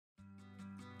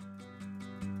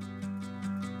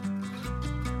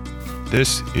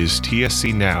This is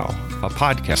TSC Now, a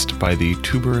podcast by the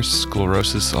Tuberous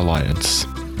Sclerosis Alliance.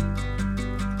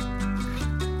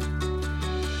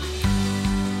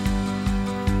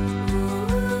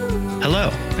 Hello,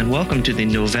 and welcome to the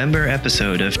November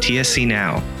episode of TSC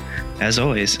Now. As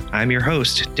always, I'm your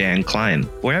host, Dan Klein.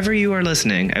 Wherever you are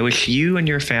listening, I wish you and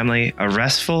your family a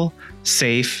restful,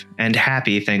 safe, and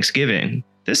happy Thanksgiving.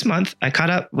 This month, I caught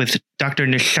up with Dr.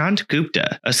 Nishant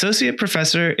Gupta, Associate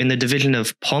Professor in the Division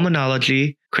of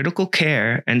Pulmonology, Critical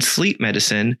Care, and Sleep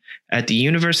Medicine at the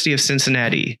University of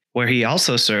Cincinnati, where he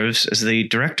also serves as the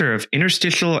Director of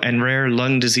Interstitial and Rare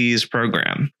Lung Disease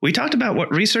Program. We talked about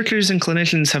what researchers and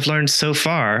clinicians have learned so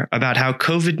far about how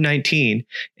COVID-19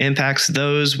 impacts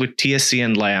those with TSC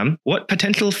and LAM, what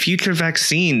potential future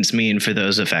vaccines mean for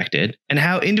those affected, and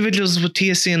how individuals with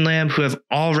TSC and LAM who have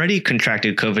already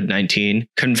contracted COVID-19,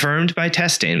 confirmed by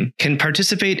testing, can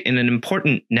participate in an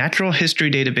important natural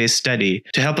history database study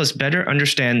to help us better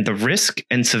understand the risk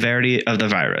and severity of the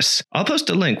virus. I'll post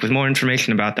a link with more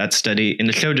information about that study in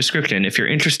the show description if you're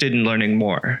interested in learning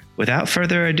more. Without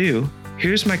further ado,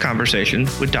 here's my conversation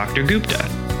with Dr. Gupta.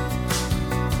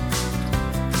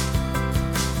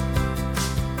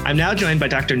 I'm now joined by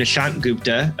Dr. Nishant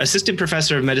Gupta, Assistant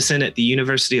Professor of Medicine at the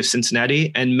University of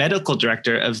Cincinnati and Medical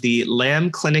Director of the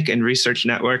LAM Clinic and Research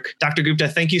Network. Dr. Gupta,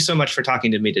 thank you so much for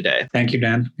talking to me today. Thank you,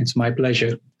 Dan. It's my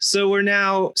pleasure. So we're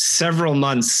now several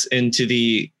months into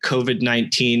the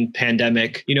COVID-19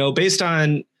 pandemic. Based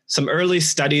on some early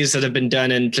studies that have been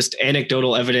done and just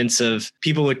anecdotal evidence of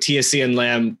people with TSC and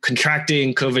LAM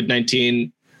contracting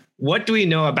COVID-19, what do we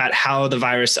know about how the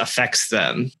virus affects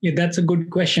them? Yeah, that's a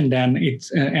good question, Dan.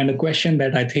 It's and a question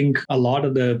that I think a lot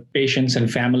of the patients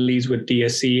and families with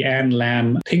TSC and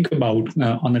LAM think about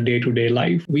on a day-to-day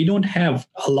life. We don't have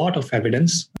a lot of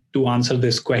evidence to answer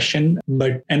this question,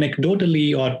 but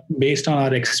anecdotally or based on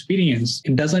our experience,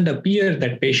 it doesn't appear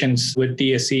that patients with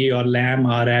TSC or LAM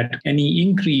are at any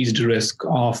increased risk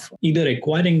of either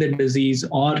acquiring the disease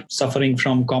or suffering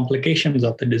from complications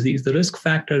of the disease. The risk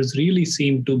factors really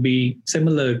seem to be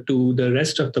similar to the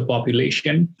rest of the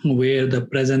population, where the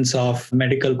presence of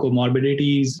medical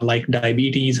comorbidities like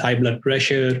diabetes, high blood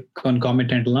pressure,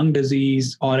 concomitant lung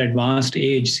disease, or advanced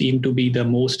age seem to be the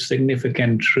most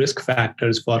significant risk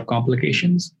factors for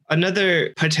complications.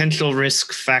 Another potential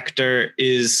risk factor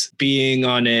is being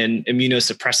on an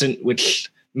immunosuppressant,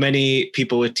 which many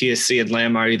people with TSC and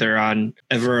LAM are either on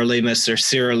everolimus or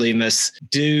sirolimus.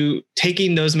 Do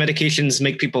taking those medications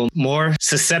make people more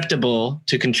susceptible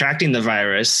to contracting the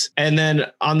virus? And then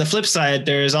on the flip side,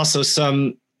 there is also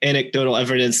some anecdotal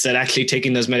evidence that actually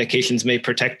taking those medications may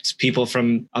protect people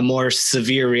from a more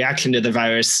severe reaction to the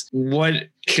virus. What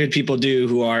should people do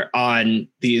who are on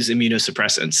these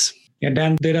immunosuppressants? Yeah,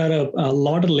 Dan, there are a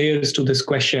lot of layers to this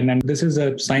question, and this is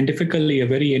scientifically a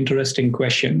very interesting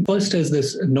question. First is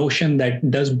this notion that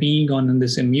does being on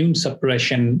this immune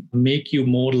suppression make you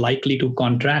more likely to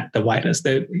contract the virus?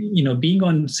 Being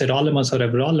on sirolimus or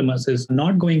everolimus is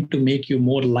not going to make you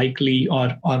more likely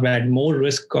or at more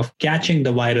risk of catching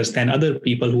the virus than other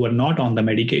people who are not on the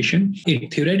medication.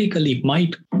 It theoretically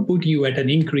might put you at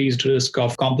an increased risk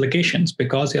of complications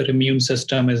because your immune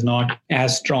system is not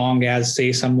as strong as,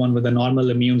 say, someone with a normal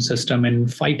immune system in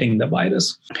fighting the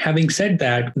virus. Having said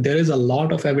that, there is a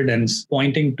lot of evidence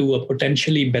pointing to a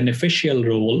potentially beneficial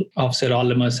role of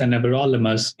sirolimus and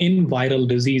everolimus in viral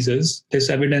diseases. This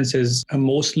evidence is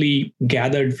mostly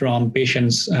gathered from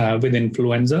patients with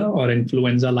influenza or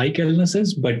influenza-like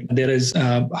illnesses, but there is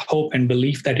hope and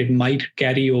belief that it might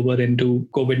carry over into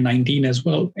COVID-19 as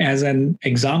well. As an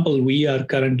example, we are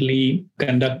currently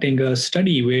conducting a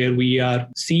study where we are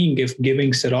seeing if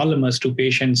giving sirolimus to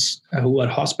patients who are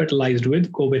hospitalized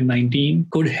with COVID-19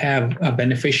 could have a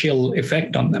beneficial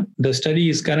effect on them. The study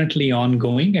is currently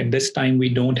ongoing. At this time, we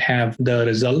don't have the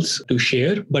results to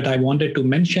share, but I wanted to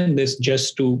mention this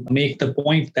just to make the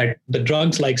point that the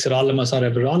drugs like sirolimus or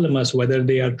everolimus, whether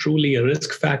they are truly a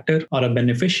risk factor or a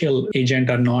beneficial agent,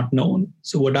 are not known.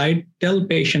 So what I tell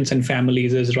patients and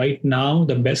families is right now,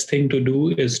 the best thing to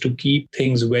do is to keep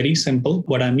things very simple.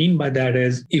 What I mean by that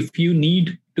is if you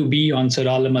need to be on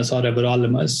sirolimus or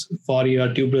everolimus for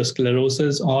your tuberous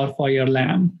sclerosis or for your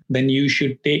LAM, then you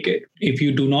should take it. If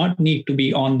you do not need to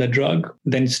be on the drug,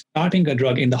 then starting a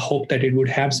drug in the hope that it would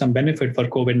have some benefit for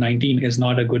COVID-19 is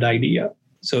not a good idea.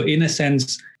 So in a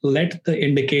sense, let the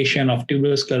indication of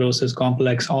tuberous sclerosis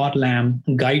complex or LAM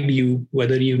guide you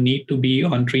whether you need to be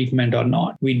on treatment or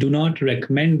not. We do not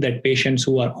recommend that patients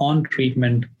who are on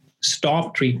treatment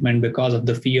stop treatment because of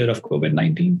the fear of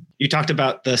COVID-19. You talked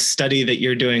about the study that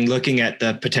you're doing looking at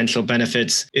the potential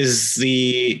benefits. Is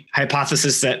the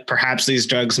hypothesis that perhaps these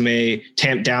drugs may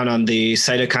tamp down on the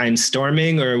cytokine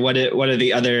storming, or what are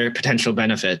the other potential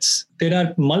benefits? There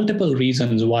are multiple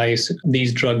reasons why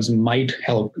these drugs might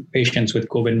help patients with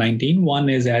COVID-19. One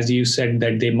is, as you said,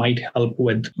 that they might help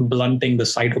with blunting the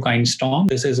cytokine storm.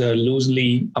 This is a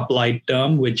loosely applied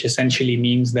term, which essentially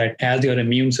means that as your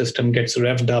immune system gets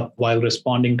revved up while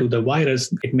responding to the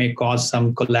virus, it may cause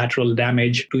some collateral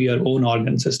damage to your own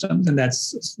organ systems. And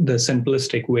that's the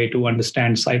simplistic way to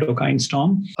understand cytokine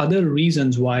storm. Other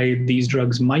reasons why these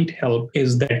drugs might help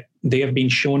is that they have been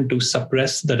shown to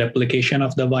suppress the replication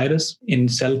of the virus in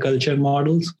cell culture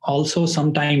models. Also,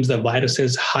 sometimes the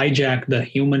viruses hijack the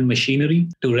human machinery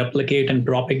to replicate and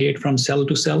propagate from cell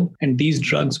to cell. And these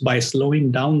drugs, by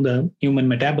slowing down the human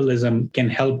metabolism, can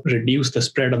help reduce the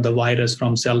spread of the virus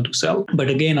from cell to cell.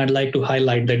 But again, I'd like to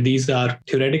highlight that these are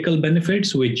theoretical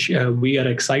benefits, which we are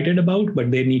excited about, but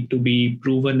they need to be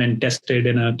proven and tested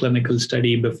in a clinical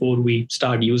study before we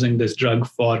start using this drug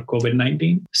for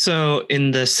COVID-19. So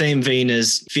in the same vein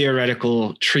as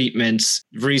theoretical treatments,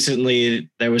 recently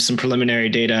there was some preliminary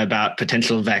data about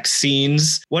potential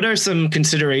vaccines. What are some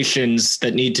considerations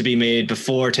that need to be made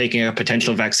before taking a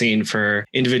potential vaccine for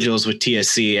individuals with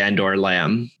TSC and/or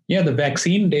LAM? Yeah, the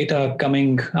vaccine data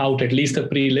coming out, at least the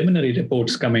preliminary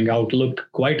reports coming out, looked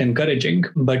quite encouraging.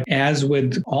 But as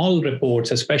with all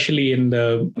reports, especially in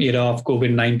the era of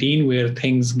COVID-19, where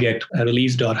things get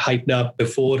released or hyped up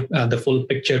before the full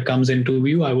picture comes into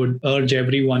view, I would urge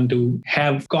everyone to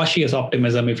have cautious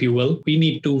optimism, if you will. We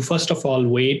need to, first of all,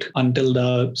 wait until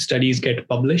the studies get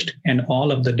published and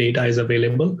all of the data is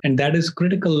available. And that is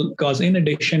critical because in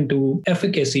addition to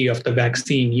efficacy of the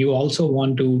vaccine, you also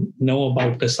want to know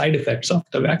about the side effects of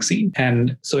the vaccine.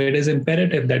 And so it is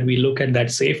imperative that we look at that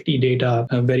safety data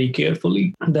very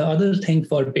carefully. The other thing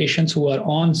for patients who are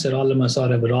on sirolimus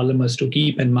or everolimus to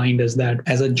keep in mind is that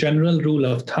as a general rule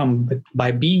of thumb,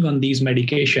 by being on these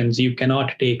medications, you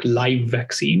cannot take live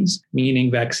vaccines,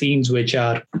 meaning vaccines which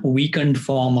are weakened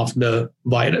form of the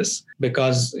virus,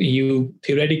 because you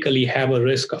theoretically have a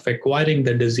risk of acquiring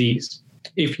the disease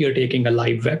if you're taking a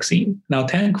live vaccine. Now,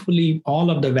 thankfully, all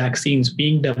of the vaccines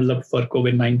being developed for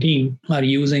COVID-19 are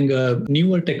using a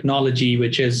newer technology,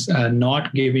 which is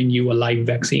not giving you a live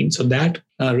vaccine. So that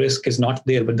risk is not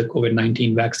there with the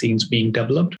COVID-19 vaccines being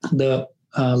developed. The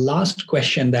last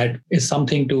question that is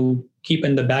something to keep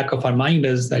in the back of our mind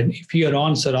is that if you're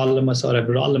on sirolimus or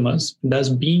everolimus, does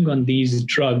being on these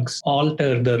drugs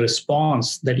alter the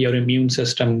response that your immune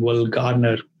system will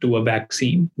garner to a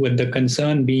vaccine? With the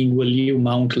concern being, will you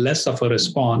mount less of a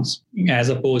response as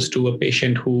opposed to a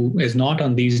patient who is not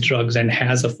on these drugs and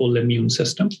has a full immune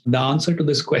system? The answer to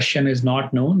this question is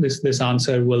not known. This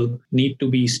answer will need to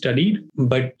be studied.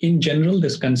 But in general,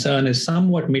 this concern is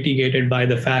somewhat mitigated by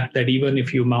the fact that even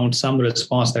if you mount some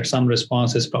response, that some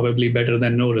response is probably better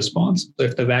than no response. So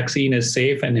if the vaccine is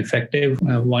safe and effective,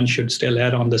 one should still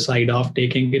err on the side of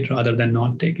taking it rather than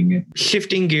not taking it.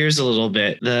 Shifting gears a little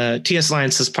bit, the TS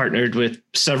Alliance has partnered with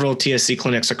several TSC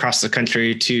clinics across the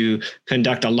country to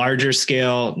conduct a larger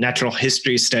scale natural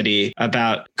history study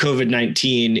about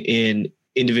COVID-19 in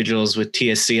individuals with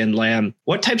TSC and LAM.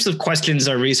 What types of questions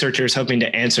are researchers hoping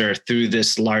to answer through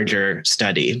this larger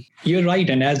study? You're right.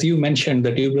 And as you mentioned,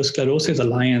 the Tuberous Sclerosis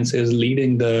Alliance is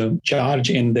leading the charge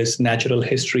in this natural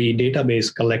history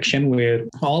database collection, where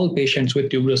all patients with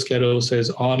tuberous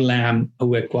sclerosis or LAM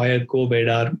who acquire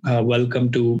COVID are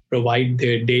welcome to provide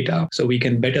their data so we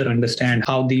can better understand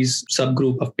how these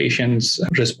subgroup of patients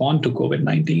respond to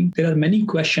COVID-19. There are many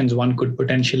questions one could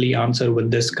potentially answer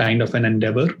with this kind of an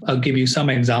endeavor. I'll give you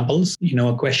some examples.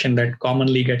 A question that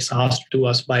commonly gets asked to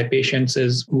us by patients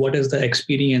is, what is the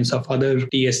experience of other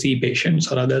TSC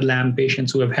patients or other LAM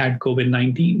patients who have had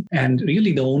COVID-19? And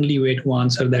really the only way to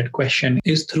answer that question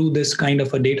is through this kind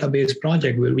of a database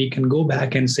project where we can go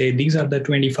back and say, these are the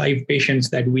 25 patients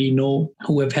that we know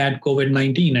who have had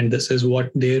COVID-19 and this is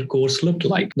what their course looked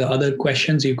like. The other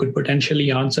questions you could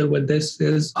potentially answer with this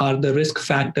is, are the risk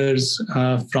factors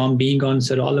from being on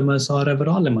sirolimus or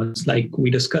everolimus, like we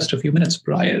discussed a few minutes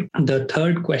prior? The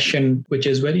third question, which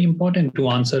is very important to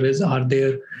answer, is, are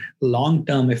there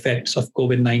long-term effects of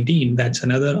COVID-19? That's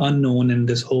another unknown in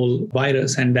this whole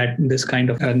virus, and that this kind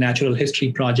of a natural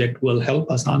history project will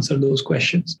help us answer those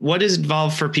questions. What is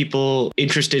involved for people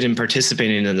interested in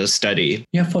participating in this study?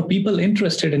 Yeah, for people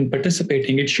interested in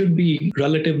participating, it should be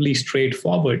relatively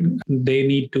straightforward. They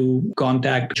need to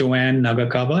contact Joanne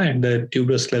Nagakawa at the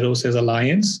Tuberous Sclerosis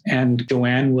Alliance, and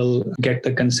Joanne will get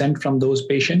the consent from those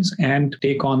patients and can't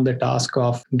take on the task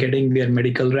of getting their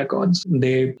medical records.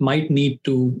 They might need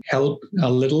to help a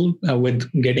little with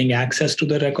getting access to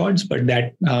the records, but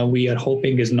that we are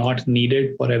hoping is not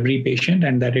needed for every patient,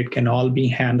 and that it can all be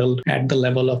handled at the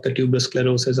level of the Tuberous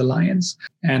Sclerosis Alliance.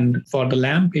 And for the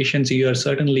LAM patients, you are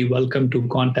certainly welcome to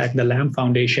contact the LAM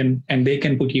Foundation, and they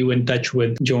can put you in touch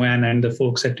with Joanne and the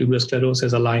folks at Tuberous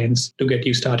Sclerosis Alliance to get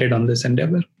you started on this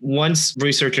endeavor. Once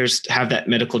researchers have that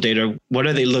medical data, what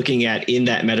are they looking at in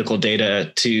that medical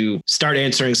data to start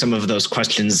answering some of those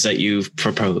questions that you've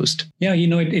proposed? Yeah,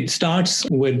 it starts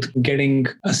with getting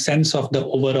a sense of the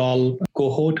overall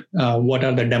cohort. What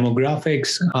are the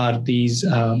demographics? Are these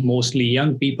mostly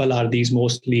young people? Are these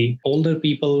mostly older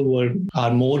people?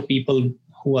 Are more people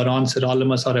who are on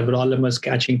sirolimus or everolimus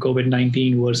catching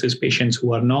COVID-19 versus patients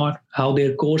who are not, how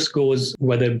their course goes,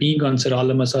 whether being on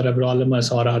sirolimus or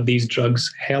everolimus, or are these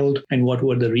drugs held, and what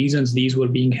were the reasons these were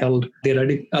being held. There are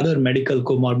other medical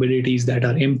comorbidities that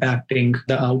are impacting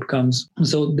the outcomes.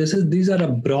 So these are a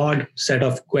broad set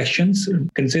of questions.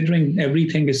 Considering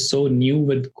everything is so new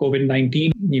with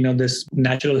COVID-19, this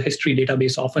natural history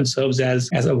database often serves as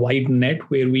a wide net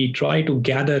where we try to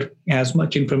gather as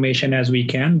much information as we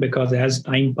can, because as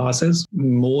time passes,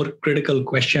 more critical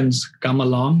questions come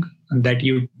along that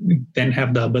you then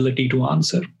have the ability to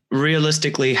answer.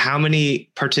 Realistically, how many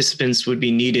participants would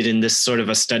be needed in this sort of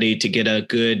a study to get a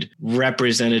good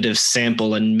representative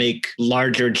sample and make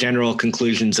larger general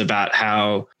conclusions about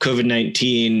how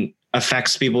COVID-19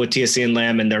 affects people with TSC and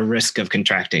LAM and their risk of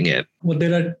contracting it? Well,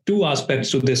 there are two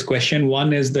aspects to this question.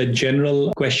 One is the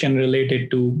general question related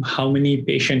to how many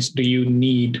patients do you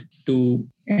need to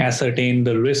ascertain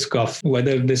the risk of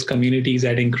whether this community is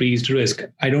at increased risk.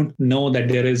 I don't know that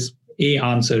there is a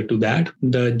answer to that.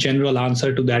 The general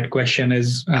answer to that question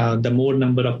is the more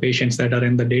number of patients that are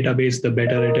in the database, the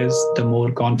better it is, the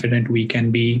more confident we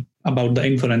can be about the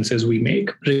inferences we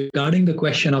make. Regarding the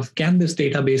question of can this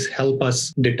database help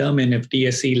us determine if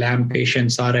TSC LAM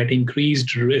patients are at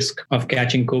increased risk of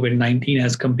catching COVID-19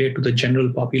 as compared to the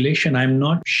general population, I'm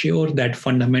not sure that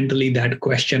fundamentally that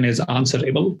question is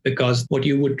answerable, because what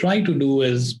you would try to do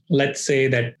is, let's say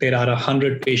that there are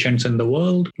 100 patients in the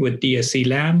world with TSC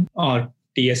LAM or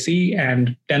TSC,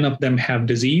 and 10 of them have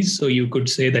disease. So you could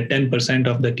say that 10%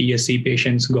 of the TSC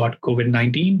patients got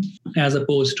COVID-19, as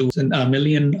opposed to 1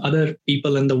 million other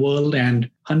people in the world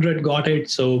and 100 got it.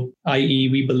 So, i.e.,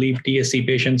 we believe TSC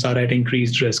patients are at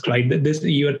increased risk, right?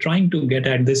 You are trying to get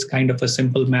at this kind of a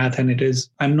simple math, and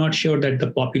I'm not sure that the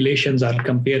populations are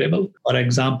comparable. For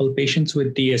example, patients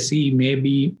with TSC may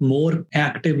be more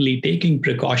actively taking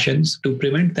precautions to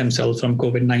prevent themselves from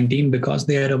COVID-19 because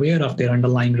they are aware of their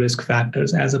underlying risk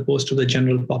factors, as opposed to the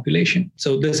general population.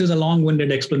 So this is a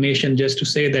long-winded explanation just to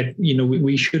say that,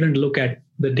 we shouldn't look at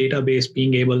the database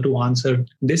being able to answer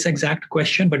this exact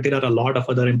question, but there are a lot of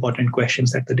other important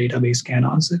questions that the database can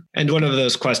answer. And one of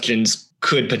those questions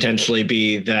could potentially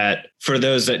be that for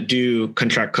those that do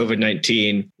contract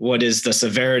COVID-19, what is the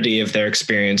severity of their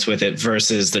experience with it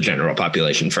versus the general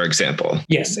population, for example?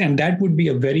 Yes, and that would be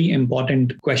a very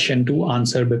important question to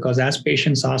answer, because as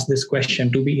patients ask this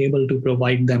question, to be able to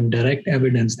provide them direct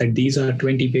evidence that these are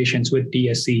 20 patients with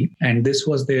TSC and this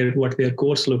was what their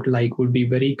course looked like would be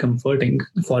very comforting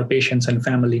for patients and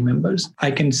family members.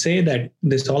 I can say that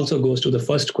this also goes to the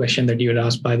first question that you had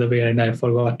asked, by the way, and I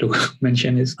forgot to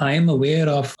mention is I am aware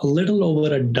of a little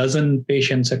over a dozen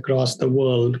patients across the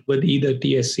world with either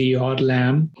TSC or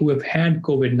LAM who have had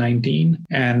COVID-19.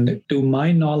 And to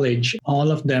my knowledge, all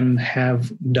of them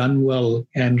have done well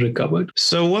and recovered.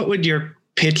 So what would your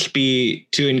pitch be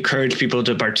to encourage people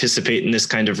to participate in this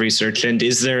kind of research? And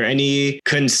is there any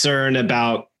concern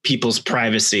about people's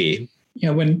privacy?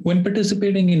 Yeah, when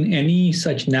participating in any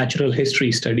such natural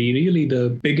history study, really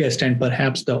the biggest and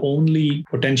perhaps the only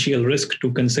potential risk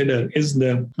to consider is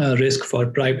the risk for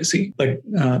privacy. But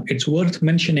it's worth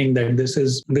mentioning that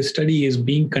this study is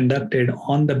being conducted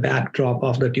on the backdrop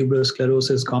of the Tuberous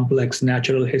Sclerosis Complex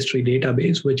Natural History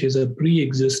Database, which is a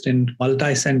pre-existent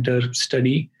multi-center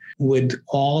study with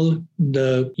all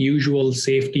the usual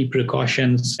safety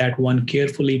precautions that one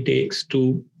carefully takes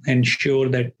to ensure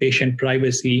that patient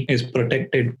privacy is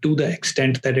protected to the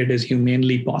extent that it is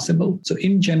humanly possible. So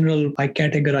in general, I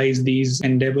categorize these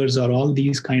endeavors or all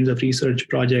these kinds of research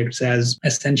projects as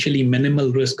essentially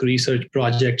minimal risk research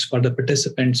projects for the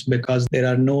participants, because there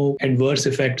are no adverse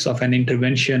effects of an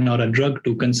intervention or a drug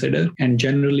to consider. And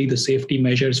generally, the safety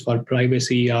measures for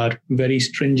privacy are very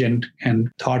stringent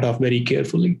and thought of very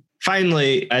carefully.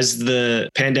 Finally, as the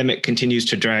pandemic continues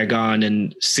to drag on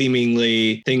and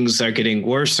seemingly things are getting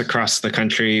worse across the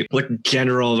country, what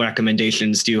general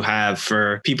recommendations do you have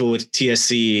for people with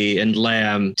TSC and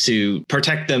LAM to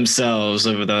protect themselves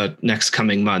over the next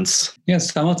coming months?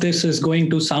 Yes, some of this is going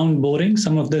to sound boring.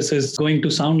 Some of this is going to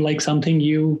sound like something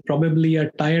you probably are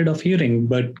tired of hearing.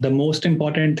 But the most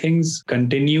important things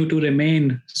continue to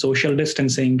remain social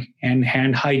distancing and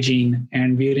hand hygiene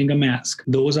and wearing a mask.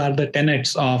 Those are the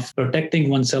tenets of protecting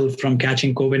oneself from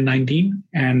catching COVID-19.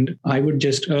 And I would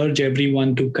just urge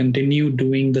everyone to continue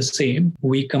doing the same.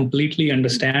 We completely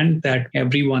understand that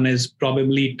everyone is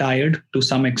probably tired to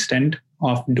some extent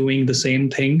of doing the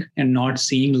same thing and not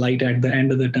seeing light at the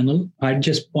end of the tunnel. I'd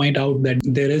just point out that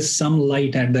there is some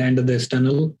light at the end of this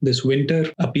tunnel. This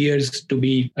winter appears to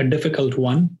be a difficult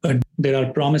one, but there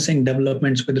are promising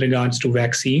developments with regards to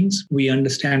vaccines. We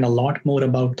understand a lot more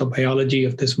about the biology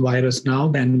of this virus now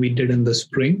than we did in the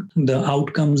spring. The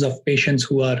outcomes of patients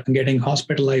who are getting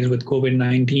hospitalized with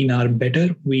COVID-19 are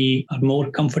better. We are more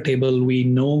comfortable. We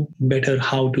know better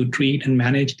how to treat and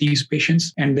manage these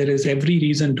patients. And there is every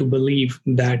reason to believe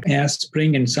that as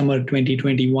spring and summer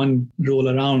 2021 roll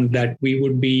around, that we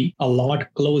would be a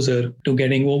lot closer to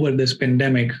getting over this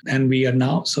pandemic than we are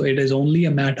now. So it is only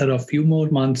a matter of a few more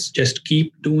months. Just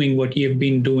keep doing what you've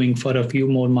been doing for a few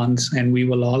more months and we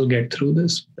will all get through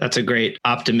this. That's a great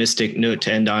optimistic note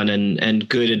to end on and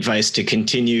good advice to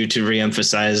continue to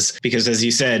reemphasize, because as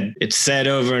you said, it's said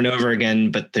over and over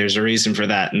again, but there's a reason for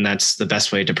that. And that's the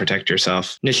best way to protect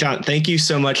yourself. Nishant, thank you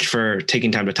so much for taking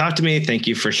time to talk to me. Thank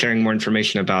you for sharing more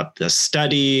information about the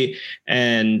study.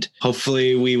 And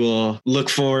hopefully we will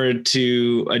look forward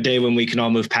to a day when we can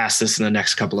all move past this in the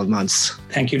next couple of months.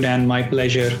 Thank you, Dan. My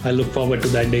pleasure. I look forward to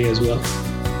that day as well.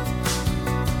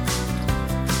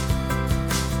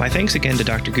 My thanks again to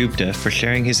Dr. Gupta for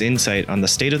sharing his insight on the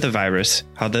state of the virus,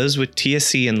 how those with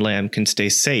TSC and LAM can stay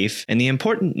safe, and the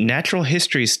important natural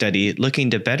history study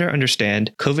looking to better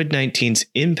understand COVID-19's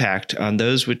impact on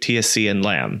those with TSC and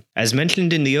LAM. As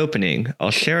mentioned in the opening,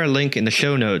 I'll share a link in the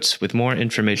show notes with more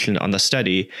information on the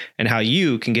study and how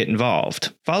you can get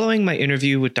involved. Following my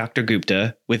interview with Dr.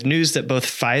 Gupta, with news that both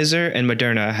Pfizer and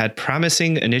Moderna had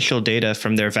promising initial data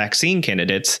from their vaccine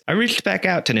candidates, I reached back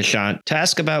out to Nishant to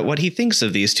ask about what he thinks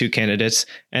of these two candidates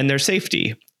and their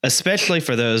safety, especially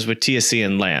for those with TSC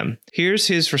and LAM. Here's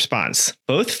his response.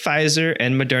 Both Pfizer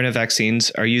and Moderna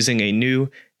vaccines are using a new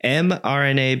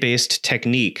mRNA-based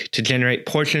technique to generate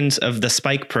portions of the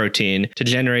spike protein to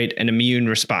generate an immune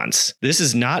response. This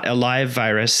is not a live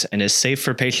virus and is safe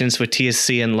for patients with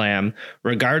TSC and LAM,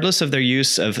 regardless of their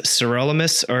use of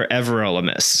sirolimus or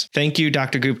everolimus. Thank you,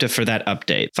 Dr. Gupta, for that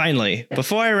update. Finally,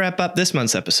 before I wrap up this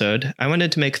month's episode, I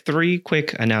wanted to make 3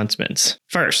 quick announcements.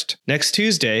 First, next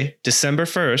Tuesday, December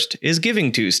 1st, is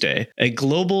Giving Tuesday, a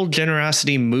global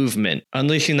generosity movement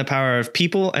unleashing the power of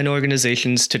people and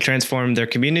organizations to transform their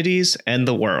communities and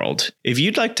the world. If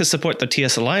you'd like to support the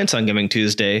TS Alliance on Giving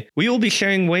Tuesday, we will be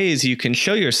sharing ways you can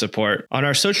show your support on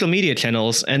our social media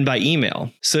channels and by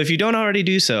email. So if you don't already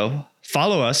do so,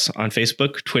 follow us on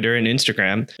Facebook, Twitter, and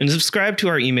Instagram, and subscribe to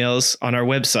our emails on our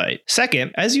website.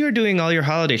 Second, as you are doing all your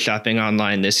holiday shopping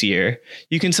online this year,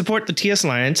 you can support the TS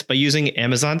Alliance by using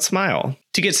Amazon Smile.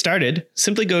 To get started,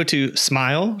 simply go to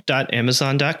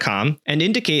smile.amazon.com and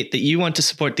indicate that you want to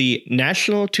support the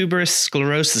National Tuberous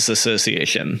Sclerosis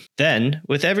Association. Then,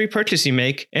 with every purchase you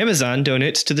make, Amazon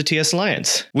donates to the TS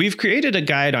Alliance. We've created a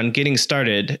guide on getting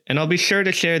started, and I'll be sure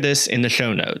to share this in the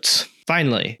show notes.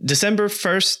 Finally, December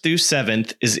 1st through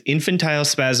 7th is Infantile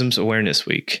Spasms Awareness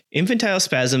Week. Infantile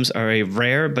spasms are a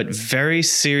rare but very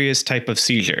serious type of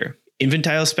seizure.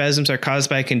 Infantile spasms are caused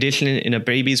by a condition in a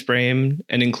baby's brain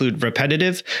and include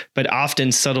repetitive but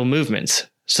often subtle movements,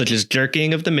 such as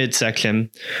jerking of the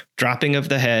midsection, dropping of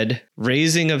the head,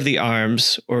 raising of the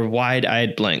arms, or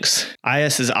wide-eyed blinks.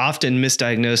 IS is often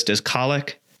misdiagnosed as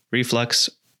colic,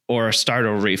 reflux, or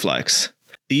startle reflex.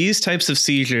 These types of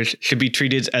seizures should be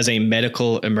treated as a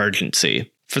medical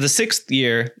emergency. For the 6th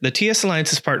year, the TS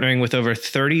Alliance is partnering with over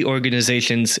 30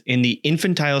 organizations in the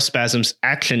Infantile Spasms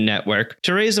Action Network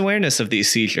to raise awareness of these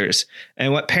seizures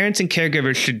and what parents and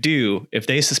caregivers should do if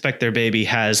they suspect their baby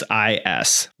has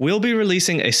IS. We'll be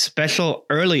releasing a special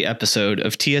early episode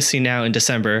of TSC Now in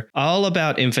December all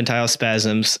about infantile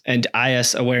spasms and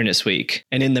IS Awareness Week.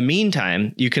 And in the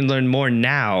meantime, you can learn more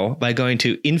now by going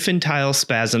to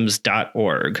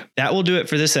infantilespasms.org. That will do it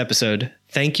for this episode.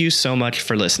 Thank you so much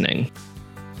for listening.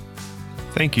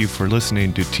 Thank you for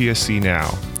listening to TSC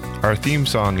Now. Our theme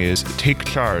song is Take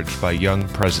Charge by Young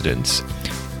Presidents.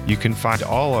 You can find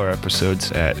all our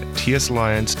episodes at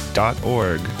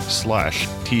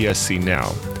tsalliance.org/TSC Now.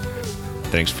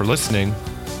 Thanks for listening.